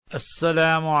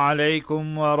السلام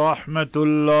عليكم ورحمة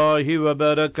الله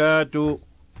وبركاته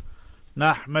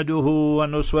نحمده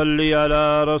ونصلي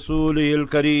على رسوله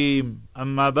الكريم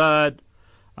أما بعد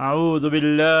أعوذ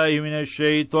بالله من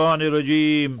الشيطان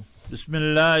الرجيم بسم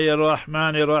الله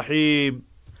الرحمن الرحيم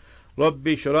رب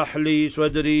اشرح لي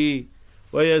صدري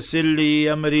ويسر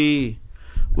لي أمري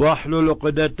واحلل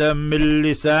عقدة من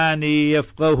لساني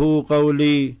يفقه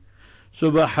قولي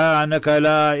سبحانك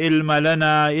لا علم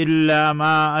لنا إلا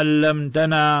ما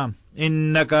علمتنا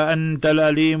إنك أنت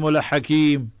العليم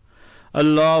الحكيم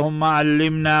اللهم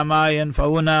علمنا ما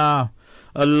ينفعنا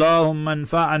اللهم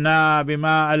انفعنا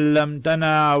بما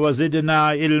علمتنا وزدنا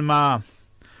علما.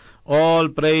 All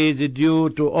praise is due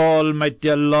to Almighty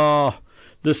Allah,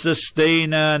 the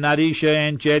sustainer, nourisher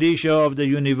and cherisher of the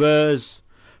universe.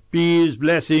 Peace,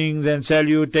 blessings and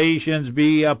salutations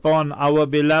be upon our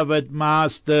beloved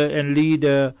master and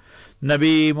leader,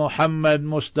 Nabi Muhammad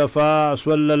Mustafa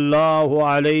sallallahu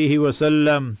alayhi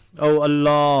wasallam. O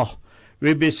Allah,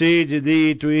 we beseech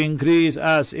Thee to increase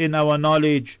us in our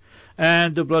knowledge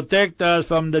and to protect us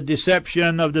from the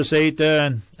deception of the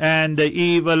Satan and the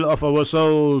evil of our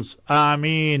souls.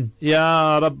 Ameen.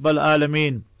 Ya Rabbal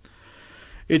Alameen.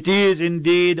 It is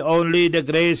indeed only the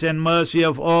grace and mercy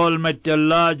of Almighty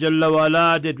Allah Jalla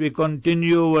wa'ala that we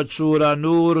continue with Surah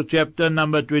Noor, chapter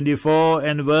number 24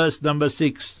 and verse number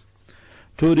 6.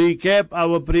 To recap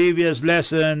our previous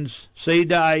lessons,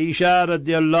 Sayyidah Aisha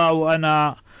radiallahu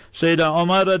anha, Sayyidah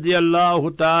Umar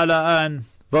radiallahu ta'ala an,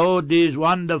 both these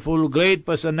wonderful great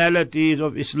personalities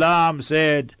of Islam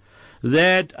said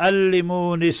that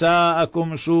Allimu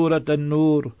nisa'akum Surat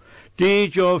an-Nur,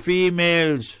 teach your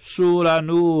females Surah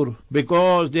Noor,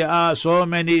 because there are so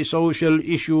many social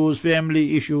issues,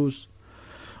 family issues.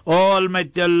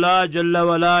 Almighty Allah Jalla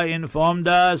wa'ala informed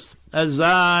us,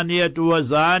 Az-zaniyatu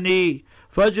wa-zani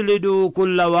fajlidu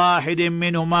kulla wahidin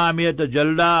minhuma miyata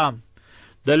jalda.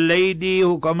 The lady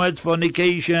who commits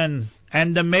fornication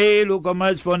and the male who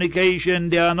commits fornication,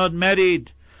 they are not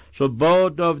married, so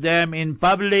both of them in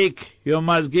public, you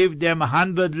must give them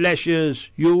 100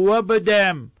 lashes, you whip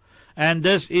them. And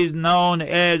this is known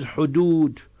as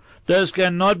hudud. This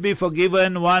cannot be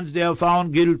forgiven once they are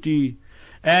found guilty.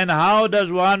 And how does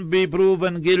one be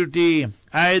proven guilty?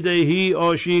 Either he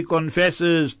or she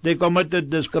confesses they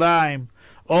committed this crime,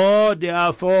 or there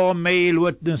are 4 male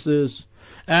witnesses.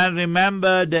 And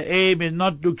remember, the aim is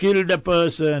not to kill the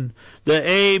person. The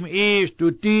aim is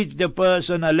to teach the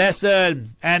person a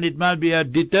lesson, and it must be a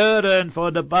deterrent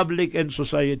for the public and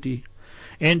society.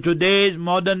 In today's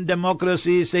modern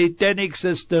democracy, satanic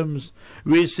systems,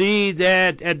 we see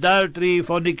that adultery,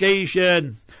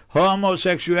 fornication,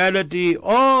 homosexuality,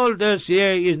 all this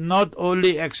here is not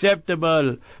only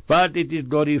acceptable, but it is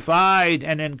glorified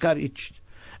and encouraged.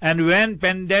 And when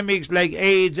pandemics like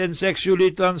AIDS and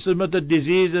sexually transmitted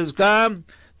diseases come,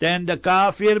 then the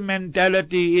kafir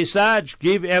mentality is such,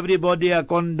 give everybody a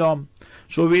condom.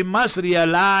 So we must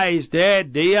realize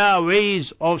that their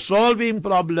ways of solving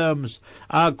problems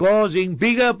are causing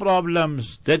bigger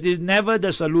problems. That is never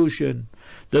the solution.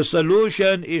 The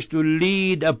solution is to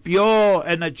lead a pure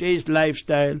and a chaste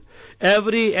lifestyle.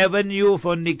 Every avenue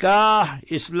for nikah,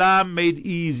 Islam made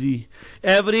easy.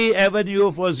 Every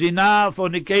avenue for zina,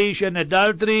 fornication,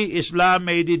 adultery, Islam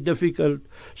made it difficult.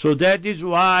 So that is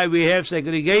why we have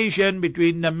segregation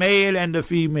between the male and the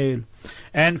female.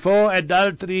 And for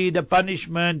adultery, the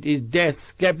punishment is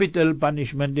death, capital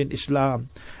punishment in Islam.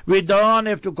 We don't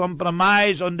have to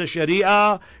compromise on the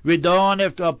Sharia. We don't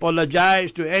have to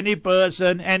apologize to any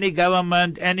person, any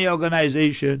government, any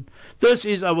organization. This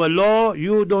is our law.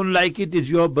 You don't like it, it's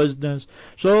your business.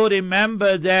 So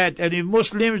remember that. And if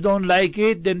Muslims don't like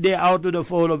it, then they're out of the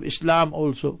fold of Islam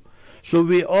also. So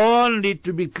we all need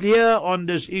to be clear on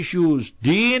these issues.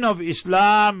 Deen of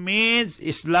Islam means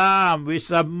Islam. We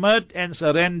submit and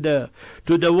surrender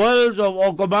to the words of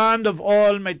or command of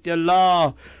Almighty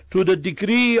Allah, to the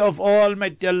decree of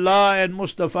Almighty Allah and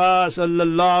Mustafa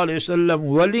sallallahu alaihi wasallam,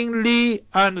 willingly,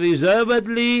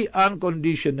 unreservedly,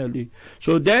 unconditionally.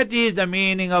 So that is the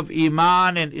meaning of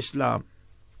Iman and Islam.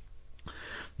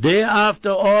 Thereafter,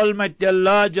 Almighty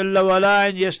Allah Jalla wa'ala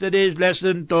in yesterday's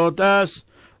lesson taught us,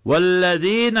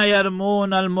 وَالَّذِينَ يَرْمُونَ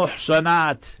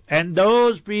الْمُحْصَنَاتِ, and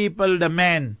those people, the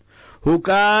men, who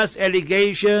cast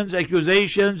allegations,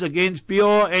 accusations against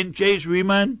pure and chaste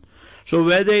women. So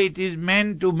whether it is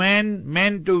men to men,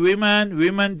 men to women,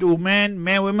 women to men,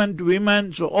 women to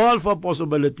women, so all 4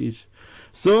 possibilities.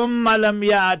 ثُمَّ لَمْ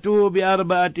يَأْتُوا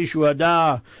بِأَرْبَعَةِ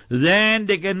شُهَدَاءَ, then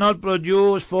they cannot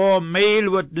produce 4 male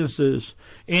witnesses.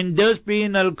 In this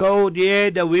penal code here,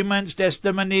 the women's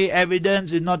testimony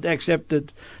evidence is not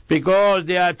accepted because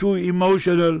they are too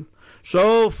emotional.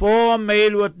 So 4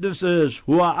 male witnesses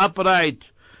who are upright,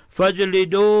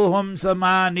 فَجْلِدُوهُمْ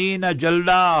ثَمَانِينَ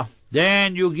جَلْدًا,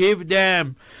 then you give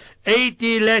them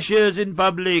 80 lashes in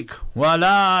public.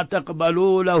 وَلَا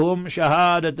تَقْبَلُوا لَهُمْ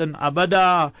شَهَادَةً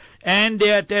أَبَدًا, and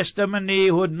their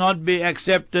testimony would not be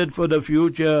accepted for the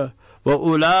future.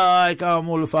 وَأُولَٰئِكَ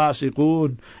هُمُ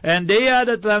الْفَاسِقُونَ, and they are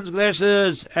the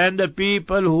transgressors and the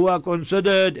people who are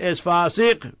considered as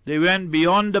fasiq. They went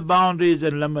beyond the boundaries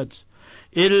and limits.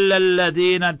 إِلَّا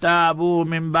الَّذِينَ تَابُوا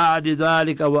مِن بَعْدِ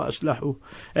ذَلِكَ وَأَصْلَحُوا,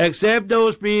 except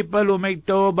those people who make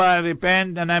tawbah and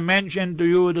repent, and I mentioned to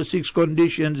you the 6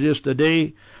 conditions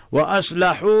yesterday.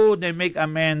 وَأَصْلَحُوا, they make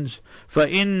amends.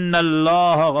 فَإِنَّ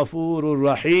اللَّهَ غَفُورٌ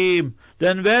رَحِيمٌ,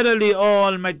 then verily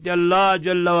Almighty Allah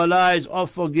Jalla wa'ala is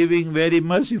of forgiving, very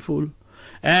merciful.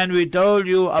 And we told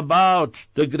you about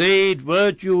the great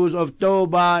virtues of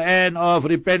tawbah and of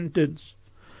repentance.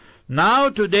 Now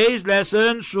today's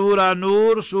lesson, Surah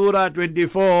Noor, Surah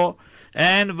 24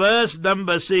 and verse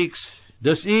number 6.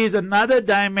 This is another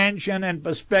dimension and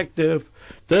perspective.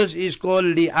 This is called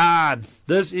li'an.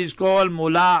 This is called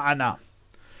mula'ana,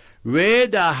 where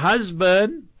the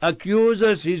husband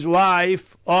accuses his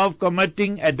wife of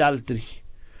committing adultery.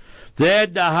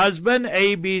 That the husband,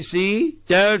 ABC,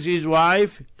 tells his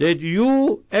wife that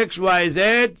you,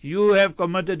 XYZ, you have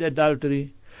committed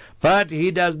adultery. But he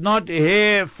does not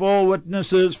have 4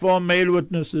 witnesses, 4 male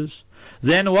witnesses.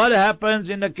 Then what happens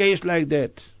in a case like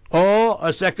that? Or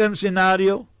a second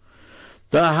scenario,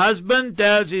 the husband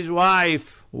tells his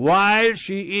wife while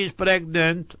she is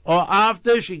pregnant or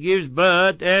after she gives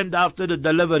birth and after the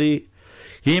delivery,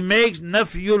 he makes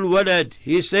nafyul walad.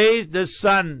 He says, this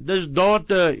son, this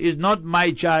daughter is not my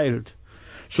child.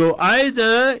 So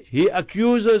either he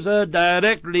accuses her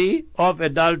directly of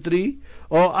adultery,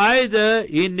 or either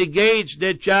he negates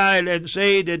the child and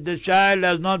say that the child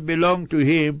does not belong to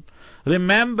him.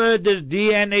 Remember, this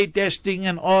DNA testing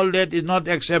and all that is not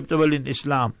acceptable in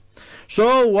Islam.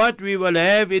 So what we will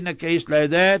have in a case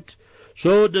like that,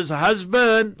 so this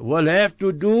husband will have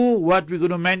to do what we're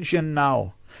going to mention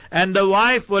now. And the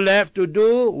wife will have to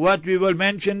do what we will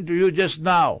mention to you just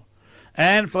now.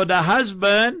 And for the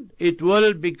husband, it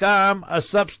will become a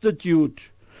substitute,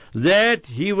 that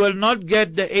he will not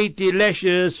get the 80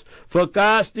 lashes for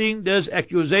casting this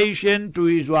accusation to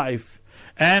his wife.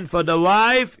 And for the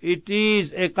wife, it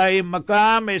is a qaim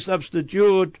maqam, a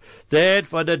substitute, that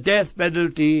for the death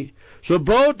penalty. So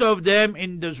both of them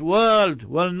in this world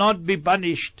will not be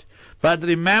punished. But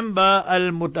remember,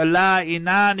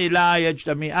 al-mutala'inani la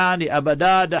yajtami'ani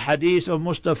abada, the hadith of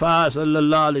Mustafa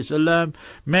sallallahu alaihi wasallam,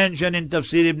 mentioned in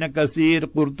Tafseer Ibn Kathir,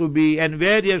 Qurtubi, and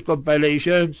various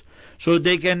compilations. So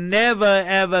they can never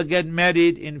ever get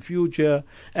married in future.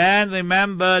 And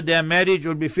remember, their marriage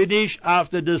will be finished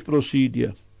after this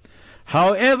procedure.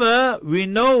 However, we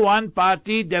know one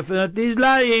party definitely is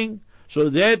lying. So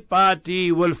that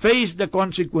party will face the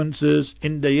consequences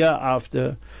in the year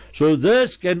after. So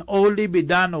this can only be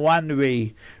done one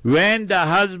way, when the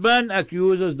husband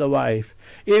accuses the wife.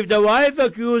 If the wife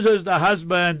accuses the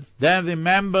husband, then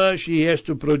remember she has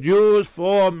to produce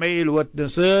 4 male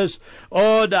witnesses,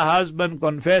 or the husband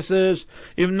confesses.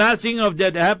 If nothing of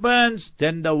that happens,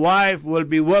 then the wife will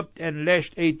be whipped and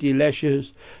lashed 80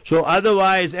 lashes. So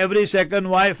otherwise, every second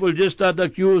wife will just start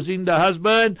accusing the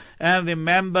husband, and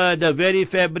remember, the very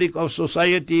fabric of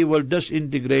society will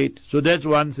disintegrate. So that's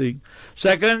one thing.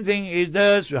 Second thing is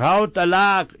this, how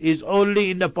talaq is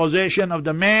only in the possession of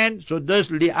the man, so this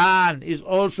li'an is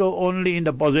also only in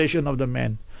the possession of the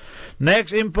man.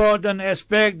 Next important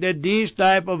aspect, that these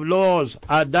type of laws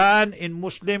are done in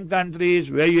Muslim countries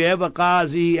where you have a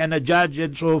qazi and a judge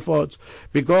and so forth,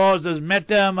 because this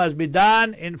matter must be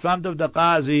done in front of the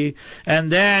qazi,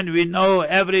 and then we know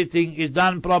everything is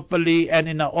done properly and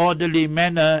in an orderly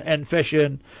manner and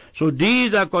fashion. So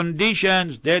these are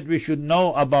conditions that we should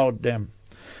know about them.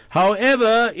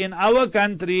 However, in our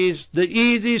countries, the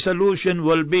easy solution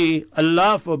will be,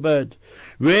 Allah forbid,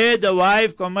 where the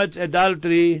wife commits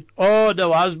adultery, or the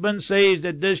husband says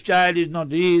that this child is not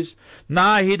his.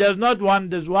 Now he does not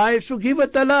want this wife, so give a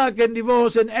talaq and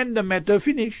divorce and end the matter,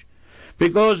 finish.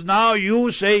 Because now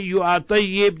you say you are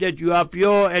tayyib, that you are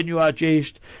pure and you are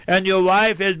chaste, and your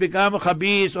wife has become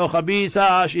khabis or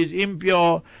khabisa, she is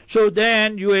impure, so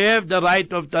then you have the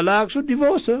right of talaq, so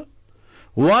divorce her.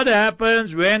 What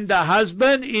happens when the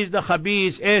husband is the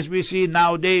khabis, as we see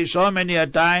nowadays so many a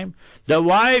time, the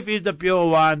wife is the pure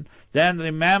one, then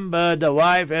remember the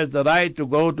wife has the right to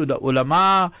go to the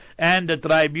ulama and the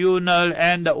tribunal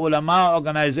and the ulama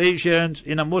organizations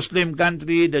in a Muslim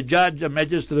country, the judge, the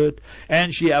magistrate,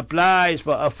 and she applies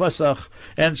for a fasakh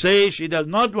and says she does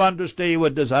not want to stay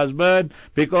with this husband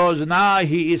because now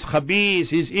he is khabis,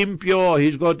 he's impure,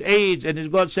 he's got AIDS and he's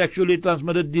got sexually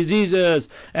transmitted diseases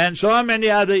and so many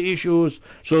other issues.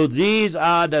 So these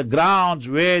are the grounds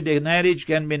where the marriage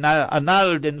can be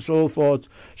annulled and so forth.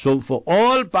 So for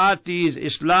all parties,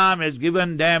 Islam has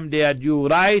given them their due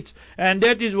rights, and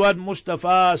that is what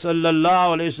Mustafa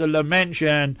sallallahu alaihi wasallam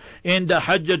mentioned in the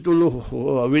Hajjatul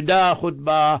Wida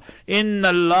khutbah. Inna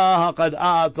Allah qad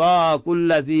a'ta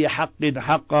kulla dhi haqqin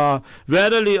haqqa.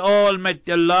 Verily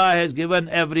Almighty Allah has given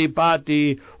every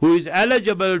party who is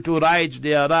eligible to rights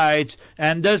their rights,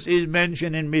 and this is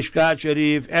mentioned in Mishkat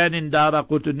Sharif and in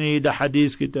Daraqutni, the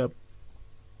Hadith Kitab.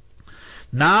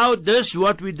 Now this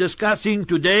what we're discussing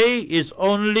today is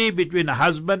only between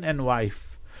husband and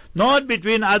wife, not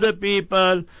between other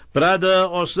people, brother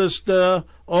or sister,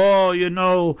 or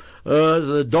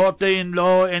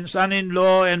daughter-in-law and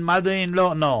son-in-law and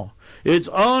mother-in-law. No, it's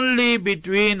only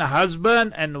between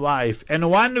husband and wife,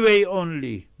 and one way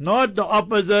only, not the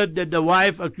opposite that the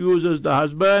wife accuses the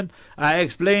husband. I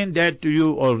explained that to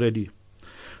you already.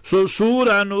 So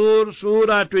Surah Noor,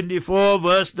 Surah 24,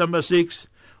 verse number 6.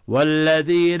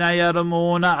 وَالَّذِينَ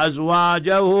يَرْمُونَ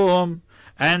أَزْوَاجَهُمْ,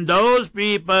 and those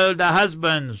people, the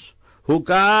husbands, who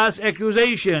cast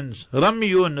accusations,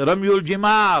 Ramyul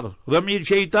Jimar, Ramyul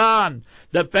Shaitan,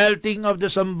 the pelting of the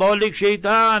symbolic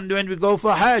Shaitan when we go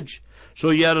for Hajj. So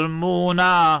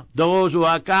Yarmuna, those who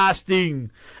are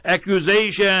casting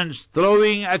accusations,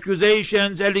 throwing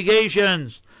accusations,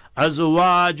 allegations,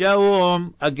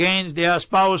 Azwajahum, against their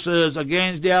spouses,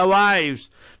 against their wives.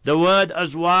 The word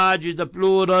azwaj is the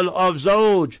plural of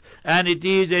zawj, and it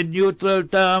is a neutral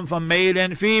term for male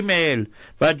and female.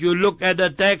 But you look at the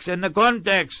text and the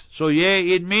context. So here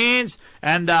it means,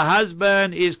 and the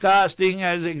husband is casting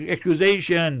as an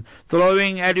accusation,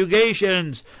 throwing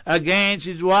allegations against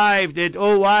his wife that,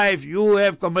 oh wife, you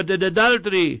have committed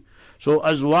adultery. So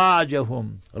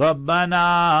azwajahum,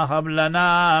 Rabbana hab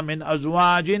lana min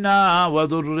azwajina wa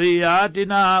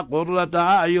dhurriyatina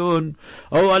qurrata a'yun.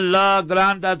 Oh Allah,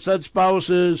 grant us such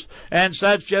spouses and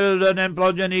such children and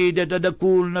progeny that are the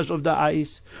coolness of the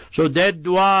eyes. So that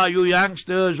dua, you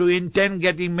youngsters who intend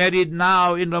getting married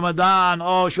now in Ramadan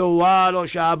or Shawwal or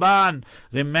Sha'ban,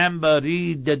 remember,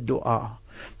 read that dua.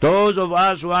 Those of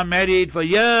us who are married for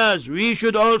years, we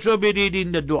should also be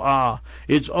reading the dua.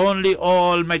 It's only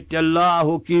Almighty Allah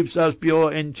who keeps us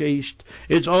pure and chaste.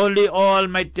 It's only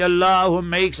Almighty Allah who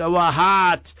makes our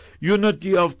heart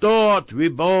unity of thought. We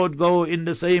both go in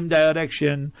the same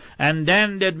direction, and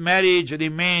then that marriage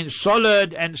remains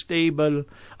solid and stable.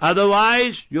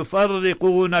 Otherwise,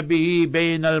 يُفَرِّقُونَ بِهِ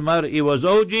بَيْنَ الْمَرْءِ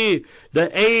وَزَوْجِهِ.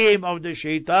 The aim of the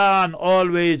shaitan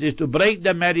always is to break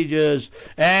the marriages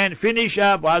and finish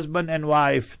up husband and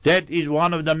wife. That is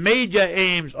one of the major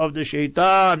aims of the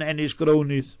shaitan and his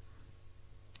cronies.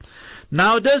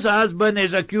 Now this husband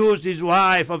has accused his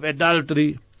wife of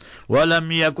adultery.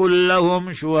 وَلَمْ يَكُنْ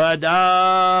لَهُمْ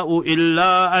شُهَدَاءُ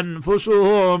إِلَّا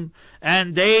أَنفُسُهُمْ,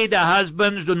 and they, the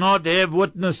husbands, do not have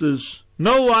witnesses.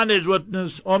 No one is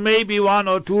witness, or maybe one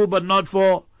or two, but not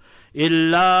four.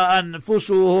 إِلَّا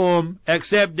أَنفُسُهُمْ,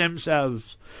 except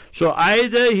themselves. So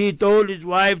either he told his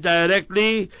wife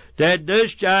directly that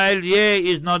this child here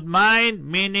is not mine,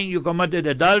 meaning you committed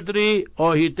adultery,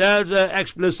 or he tells her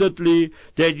explicitly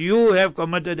that you have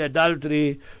committed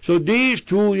adultery. So these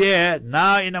two here,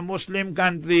 now in a Muslim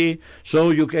country, so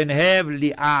you can have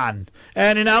li'an.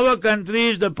 And in our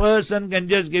countries, the person can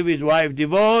just give his wife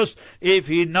divorce if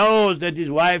he knows that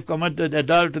his wife committed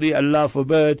adultery, Allah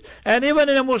forbid. And even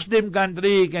in a Muslim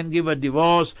country, he can give a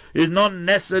divorce. It's not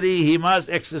necessary he must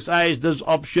exercise this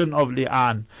option of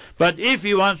li'an. But if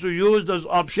he wants to use this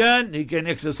option, he can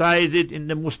exercise it in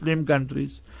the Muslim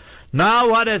countries. Now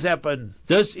what has happened?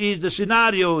 This is the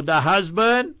scenario. The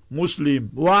husband,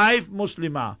 Muslim, wife,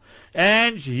 Muslimah.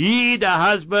 And he, the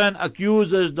husband,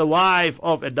 accuses the wife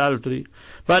of adultery.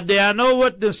 But there are no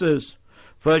witnesses.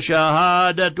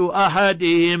 فَشَهَادَةُ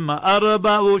أَحَدِهِمْ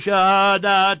أَرْبَعُ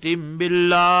شَهَادَاتٍ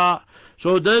بِاللَّهِ.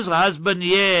 So this husband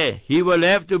here, he will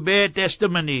have to bear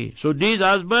testimony. So these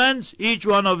husbands, each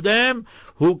one of them,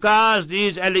 who cast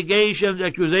these allegations,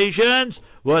 accusations,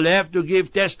 will have to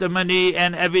give testimony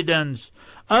and evidence.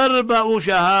 Arba'u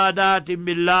shahadatin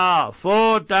billah,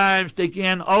 4 times taking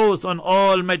an oath on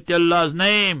Almighty Allah's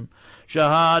name.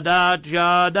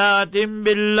 Shahadatin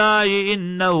billahi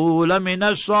innahu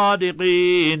lamina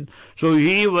as-sadiqin. So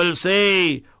he will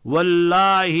say,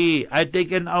 Wallahi, I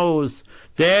take an oath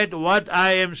that what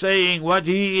I am saying, what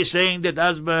he is saying, that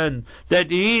husband,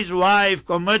 that his wife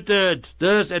committed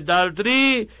this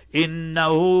adultery,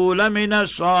 innahu lamina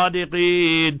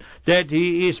sadiqin, that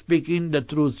he is speaking the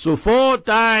truth. So 4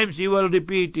 times he will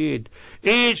repeat it.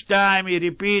 Each time he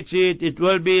repeats it, it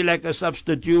will be like a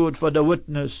substitute for the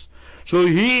witness. So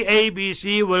he,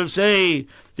 ABC, will say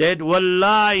that,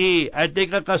 Wallahi, I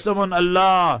take a qasam on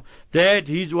Allah, that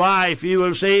his wife, he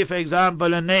will say, for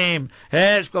example, a name,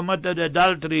 has committed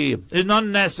adultery. It's not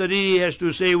necessary he has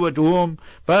to say with whom,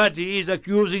 but he is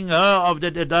accusing her of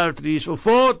that adultery. So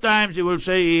 4 times he will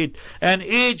say it, and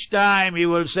each time he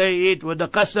will say it with a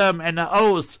qasam and an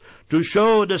oath to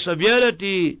show the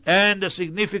severity and the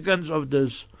significance of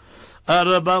this.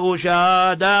 أربع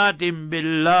شهادات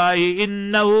بالله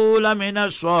إنه لمن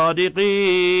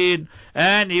الصادقين,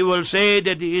 and he will say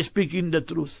that he is speaking the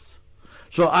truth.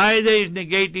 So either he is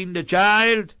negating the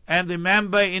child, and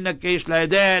remember, in a case like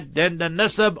that, then the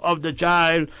nasab of the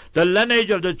child, the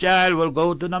lineage of the child will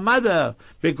go to the mother,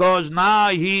 because now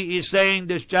he is saying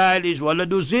this child is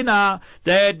waladu zina,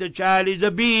 that the child is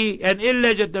a bee and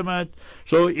illegitimate.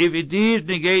 So if it is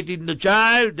negating the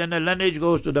child, then the lineage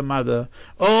goes to the mother.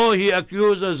 Or he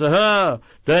accuses her,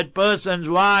 that person's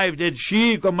wife, that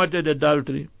she committed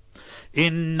adultery.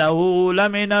 Innahu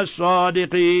lamina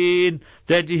sadiqin,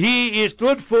 that he is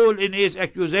truthful in his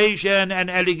accusation and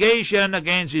allegation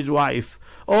against his wife,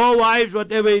 or wives,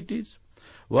 whatever it is.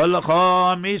 Wal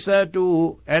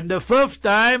khamisatu, and the 5th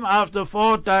time, after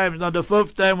 4 times, now the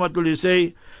 5th time, what will he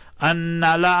say?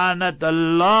 Anna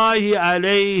la'natallahi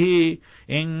alayhi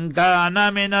in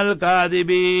kana min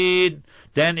al-kadhibin.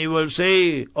 Then he will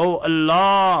say, Oh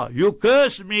Allah, you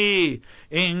curse me,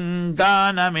 in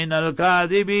kana min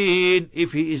al-kadhibin,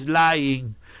 if he is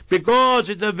lying. Because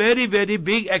it's a very, very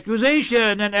big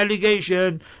accusation and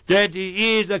allegation that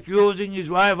he is accusing his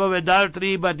wife of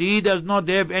adultery, but he does not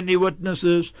have any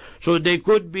witnesses. So there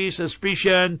could be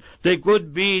suspicion, there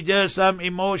could be just some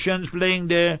emotions playing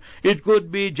there, it could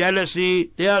be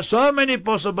jealousy. There are so many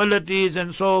possibilities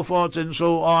and so forth and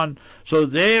so on. So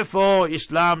therefore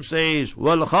Islam says,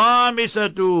 Wal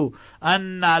khamisatu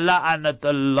anna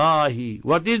la'natallahi.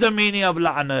 What is the meaning of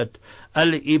la'nat?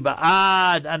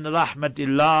 Al-ib'ad and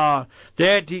rahmatillah,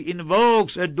 that he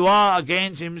invokes a dua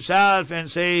against himself and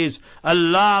says,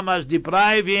 Allah must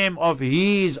deprive him of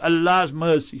his, Allah's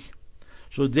mercy.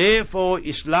 So therefore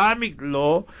Islamic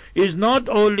law is not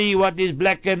only what is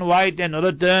black and white and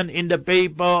written in the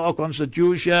paper or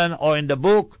constitution or in the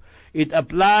book, it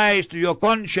applies to your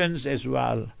conscience as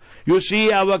well. You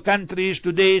see our countries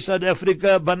today, South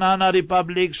Africa, Banana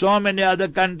Republic, so many other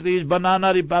countries,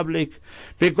 Banana Republic,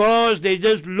 because they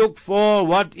just look for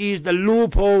what is the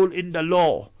loophole in the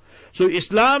law. So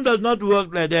Islam does not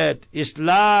work like that.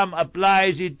 Islam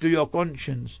applies it to your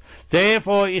conscience.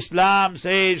 Therefore Islam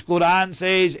says, Quran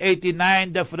says,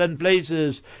 89 different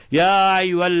places, Ya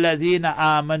ayyuhalladhina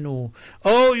amanu,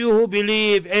 O you who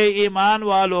believe, A iman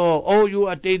walo, O you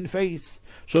attain faith.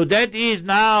 So that is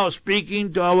now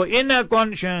speaking to our inner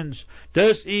conscience.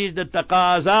 This is the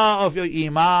taqaza of your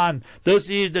iman. This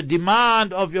is the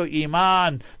demand of your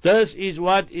iman. This is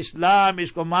what Islam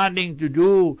is commanding to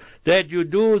do, that you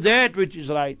do that which is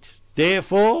right.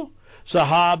 Therefore,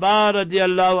 Sahaba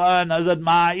radiallahu anhu, Hazrat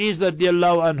Ma'iz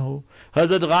radiallahu anhu,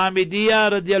 Hazrat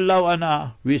Ghamidiyya radiallahu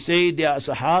anha, we say they are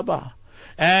Sahaba.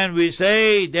 And we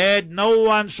say that no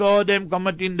one saw them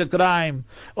committing the crime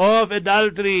of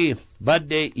adultery, but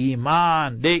their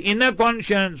iman, their inner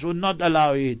conscience would not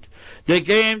allow it. They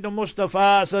came to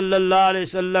Mustafa sallallahu alaihi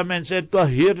wasallam and said,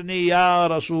 Tahirni ya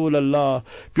Rasulallah,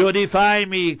 purify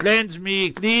me, cleanse me,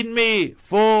 clean me.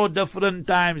 4 different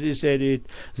times he said it.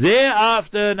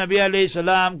 Thereafter Nabi alayhi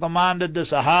salam commanded the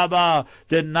Sahaba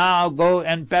to now go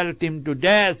and pelt him to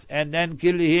death and then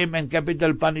kill him, and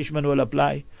capital punishment will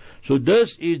apply. So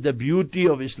this is the beauty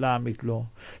of Islamic law.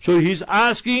 So he's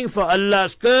asking for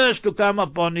Allah's curse to come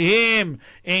upon him,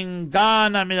 in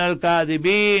kana min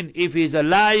al-kadhibin, if he's a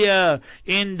liar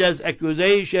in this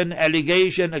accusation,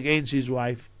 allegation against his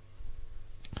wife.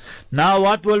 Now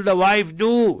what will the wife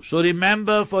do? So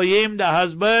remember, for him, the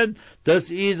husband,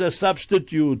 this is a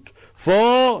substitute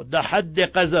for the hadd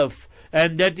qazaf,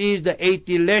 and that is the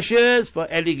 80 lashes for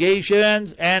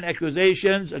allegations and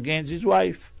accusations against his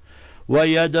wife.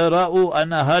 وَيَدْرَأُ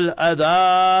أَنَهَا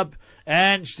الْأَذَابِ,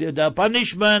 and the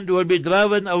punishment will be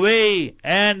driven away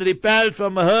and repelled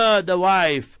from her, the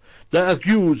wife, the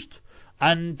accused.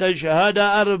 أَن تَشْهَدَ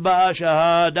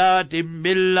أَرْبَعَ شَهَادَاتٍ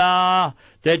بِاللَّهِ,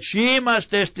 that she must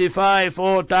testify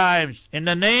 4 times in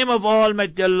the name of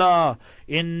Almighty Allah,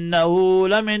 innahu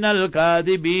laminal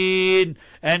kadhibin,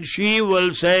 and she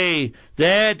will say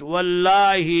that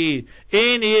wallahi,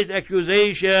 in his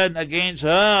accusation against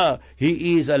her,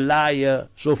 he is a liar.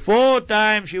 So 4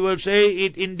 times she will say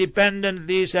it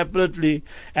independently, separately,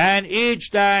 and each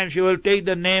time she will take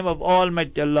the name of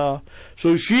Almighty Allah.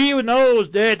 So she knows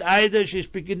that either she's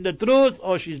speaking the truth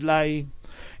or she's lying.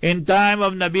 In time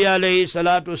of Nabi alayhi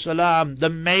salatu salam, the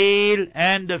male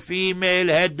and the female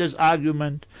had this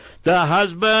argument. The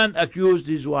husband accused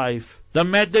his wife. The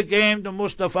matter came to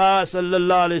Mustafa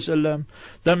sallallahu alayhi wasallam.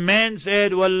 The man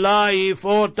said, wallahi,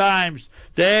 4 times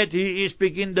that he is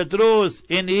speaking the truth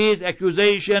in his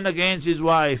accusation against his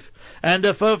wife. And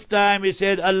the 5th time he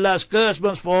said, Allah's curse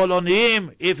must fall on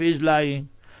him if he is lying.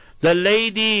 The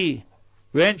lady,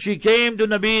 when she came to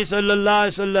Nabi sallallahu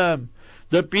alayhi wasallam,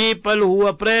 the people who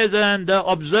were present, the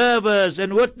observers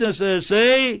and witnesses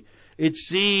say, it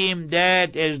seemed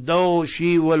that as though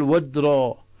she will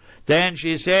withdraw. Then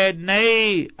she said,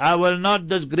 nay, I will not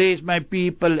disgrace my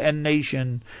people and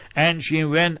nation. And she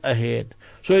went ahead.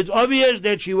 So it's obvious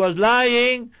that she was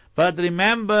lying, but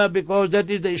remember, because that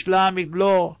is the Islamic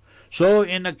law. So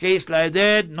in a case like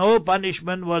that, no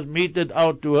punishment was meted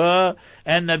out to her.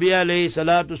 And Nabi alayhi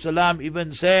salatu salam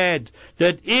even said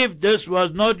that if this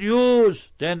was not used,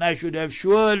 then I should have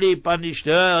surely punished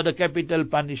her, the capital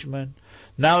punishment.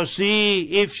 Now see,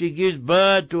 if she gives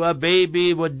birth to a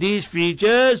baby with these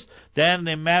features, then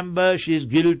remember she is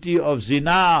guilty of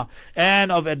zina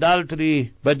and of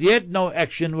adultery. But yet no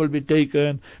action will be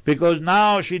taken, because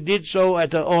now she did so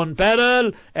at her own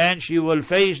peril, and she will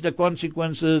face the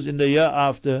consequences in the year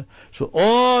after. So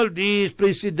all these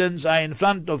precedents are in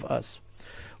front of us.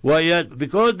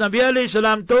 Because Nabi alayhi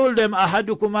salam told them,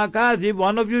 Ahadukuma kadhib,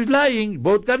 one of you is lying,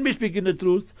 both can be speaking the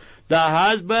truth. The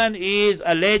husband is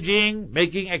alleging,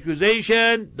 making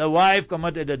accusation, the wife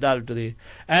committed adultery.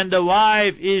 And the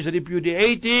wife is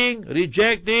repudiating,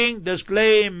 rejecting this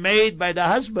claim made by the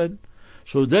husband.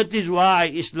 So that is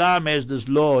why Islam has this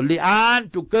law,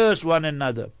 li'an, to curse one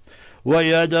another.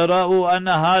 وَيَدْرَأُ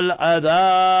أَنْهَا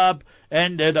الْعَذَابِ,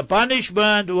 and the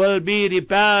punishment will be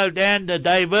repelled and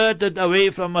diverted away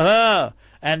from her,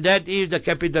 and that is the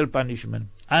capital punishment.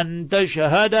 أن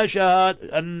تشهد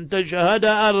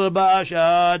أربع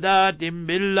شهادات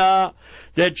بالله,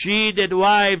 that she, that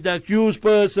wife, the accused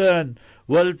person,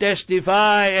 will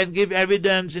testify and give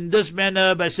evidence in this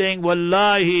manner by saying,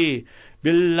 Wallahi,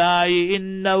 billahi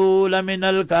innahu lamin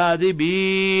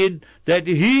al-kadhibin, that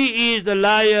he is the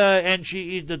liar and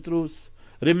she is the truth.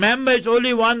 Remember, it's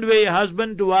only one way,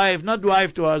 husband to wife, not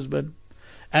wife to husband.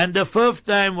 And the 5th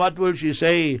time, what will she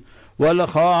say?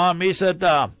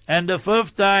 وَالْخَامِسَةَ, and the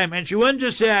 5th time, and she won't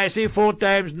just say, I say 4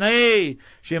 times, nay,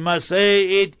 she must say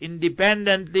it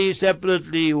independently,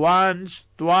 separately, once,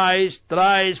 twice,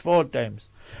 thrice, 4 times.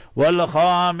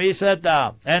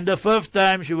 وَالْخَامِسَةَ, and the 5th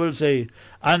time she will say,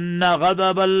 أَنَّ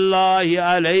غَضَبَ اللَّهِ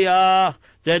عَلَيْهَا,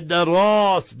 that the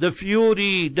wrath, the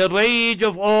fury, the rage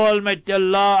of Almighty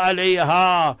Allah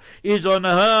alayha is on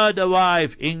her, the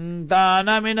wife. In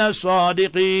kana min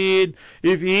as-sadiqin,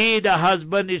 if he, the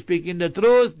husband, is speaking the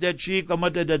truth, that she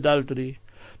committed adultery.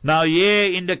 Now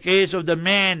here, in the case of the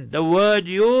man, the word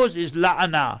used is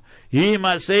la'ana. He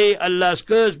must say, Allah's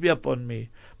curse be upon me.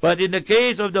 But in the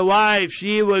case of the wife,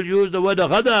 she will use the word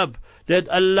ghadab, that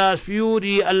Allah's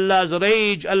fury, Allah's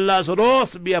rage, Allah's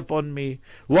wrath be upon me.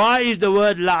 Why is the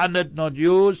word la'nat not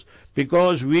used?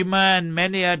 Because women,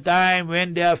 many a time,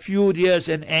 when they are furious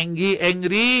and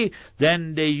angry,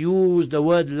 then they use the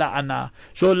word la'na.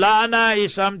 So la'na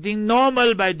is something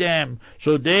normal by them.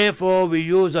 So therefore we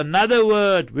use another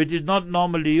word which is not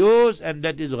normally used, and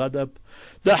that is ghadab.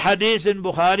 The hadith in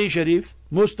Bukhari Sharif,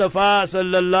 Mustafa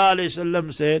sallallahu alayhi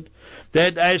wasallam said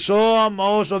that I saw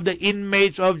most of the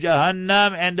inmates of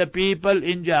Jahannam and the people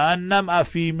in Jahannam are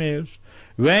females.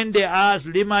 When they asked,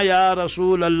 Lima ya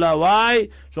Rasulallah, why?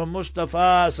 So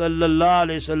Mustafa sallallahu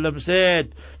alayhi wasallam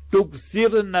said,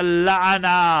 Tukthirna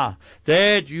al-la'ana,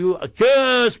 that you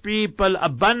curse people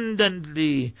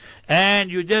abundantly,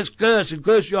 and you just curse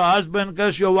your husband,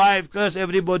 curse your wife, curse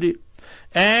everybody.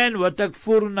 And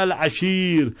watakfurna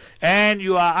al-ashir, and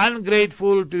you are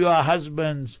ungrateful to your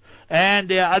husbands. And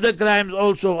there are other crimes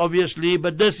also, obviously,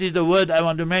 but this is the word I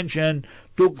want to mention,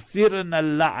 tukthirna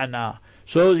al-la'ana.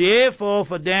 So therefore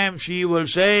for them she will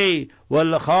say,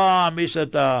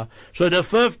 wal-khamisata. So the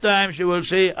 5th time she will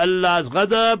say, Allah's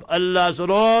ghadab, Allah's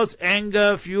wrath,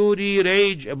 anger, fury,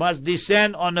 rage must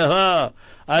descend on her.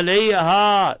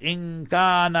 Alayha in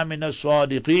kana min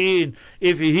as-sadiqin,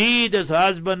 if he, this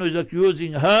husband who is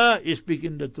accusing her, is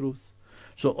speaking the truth.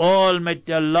 So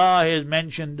Almighty Allah has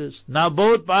mentioned this. Now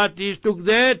both parties took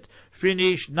that,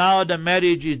 finished. Now the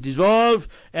marriage is dissolved.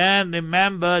 And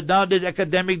remember, now there's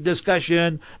academic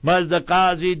discussion. Must the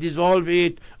Qazi dissolve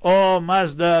it? Or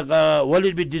must will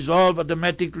it be dissolved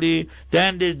automatically?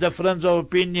 Then there's difference of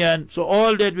opinion. So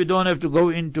all that we don't have to go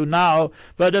into now.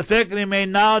 But the fact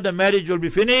remains, now the marriage will be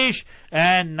finished.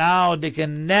 And now they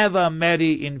can never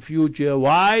marry in future.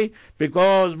 Why?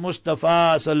 Because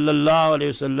Mustafa sallallahu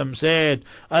alayhi wasallam said,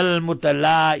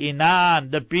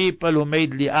 Al-Mutalainan, the people who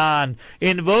made li'an,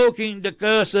 invoking the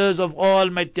curses of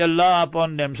Almighty Allah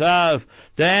upon themselves,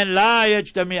 then la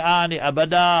yajtami'ani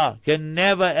abada, can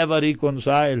never ever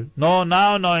reconcile. No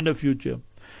now, no in the future.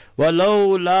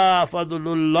 وَلَوْلَا فَضْلُ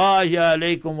اللَّهِ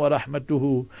عَلَيْكُمْ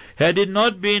وَرَحْمَتُهُ, had it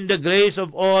not been the grace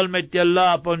of Almighty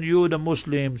Allah upon you, the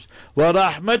Muslims,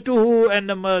 وَرَحْمَتُهُ, and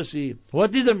the mercy.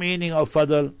 What is the meaning of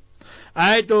fadl?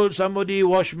 I told somebody,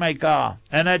 wash my car.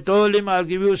 And I told him, I'll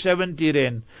give you 70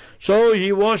 rand. So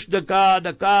he washed the car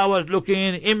was looking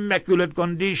in immaculate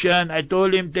condition. I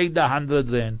told him, take the 100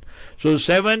 rand. So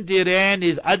 70 rand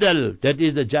is adl, that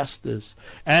is the justice.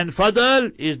 And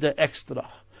fadl is the extra.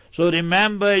 So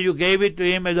remember, you gave it to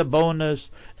him as a bonus.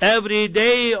 Every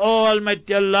day,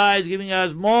 Almighty Allah is giving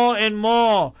us more and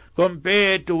more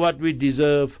compared to what we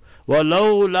deserve.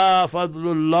 وَلَوْلَا فَضْلُ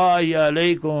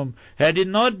اللَّهِ عَلَيْكُمْ, had it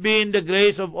not been the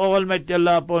grace of Almighty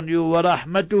Allah upon you,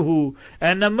 وَرَحْمَتُهُ,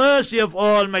 and the mercy of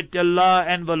Almighty Allah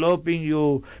enveloping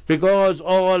you, because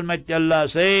Almighty Allah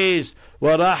says,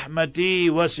 وَرَحْمَتِي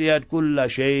وَسِعَتْ كُلَّ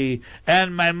شَيْءٍ,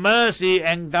 and my mercy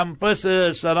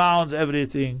encompasses, surrounds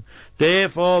everything.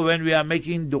 Therefore, when we are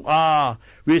making dua,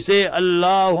 we say,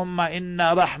 Allahumma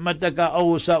inna rahmataka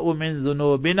awsa'u min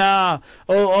dhunubina.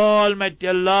 O Almighty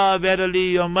Allah,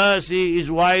 verily your mercy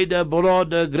is wider,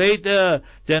 broader, greater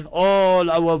than all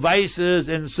our vices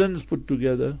and sins put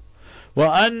together.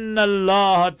 وَأَنَّ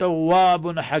اللَّهَ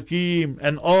تَوَّابٌ حَكِيمٌ,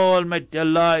 and Almighty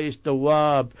Allah is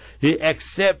Tawwab. He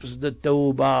accepts the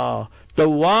Tawbah.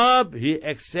 Tawwab, He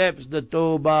accepts the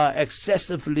Tawbah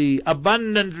excessively,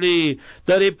 abundantly,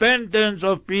 the repentance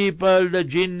of people, the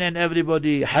jinn and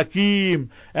everybody. Hakim,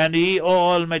 and He,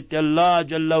 Almighty Allah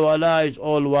Jalla wa Ala, is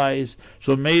all-wise.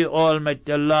 So may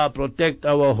Almighty Allah protect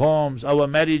our homes, our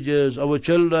marriages, our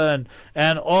children,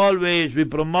 and always we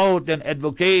promote and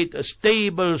advocate a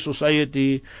stable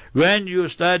society. When you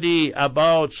study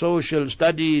about social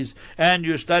studies and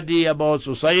you study about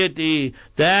society,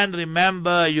 then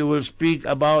remember you will speak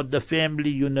about the family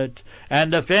unit.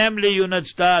 And the family unit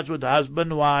starts with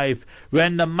husband, wife.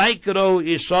 When the micro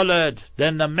is solid,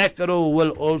 then the macro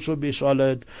will also be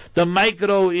solid. The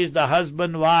micro is the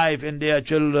husband, wife and their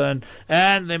children.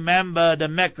 And remember, the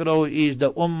macro is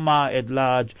the ummah at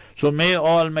large. So may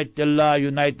Almighty Allah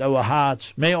unite our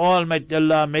hearts. May Almighty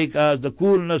Allah make us the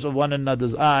coolness of one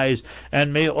another's eyes.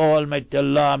 And may Almighty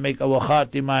Allah make our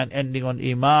khatimah and ending on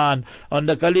iman. On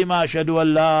the kalima, ashhadu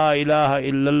an la ilaha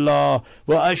illallah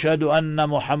wa ashhadu anna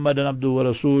Muhammadan abduhu wa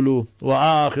rasuluh.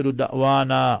 Wa akhiru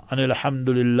da'wana anil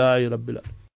hamdulillahi rabbil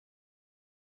alamin.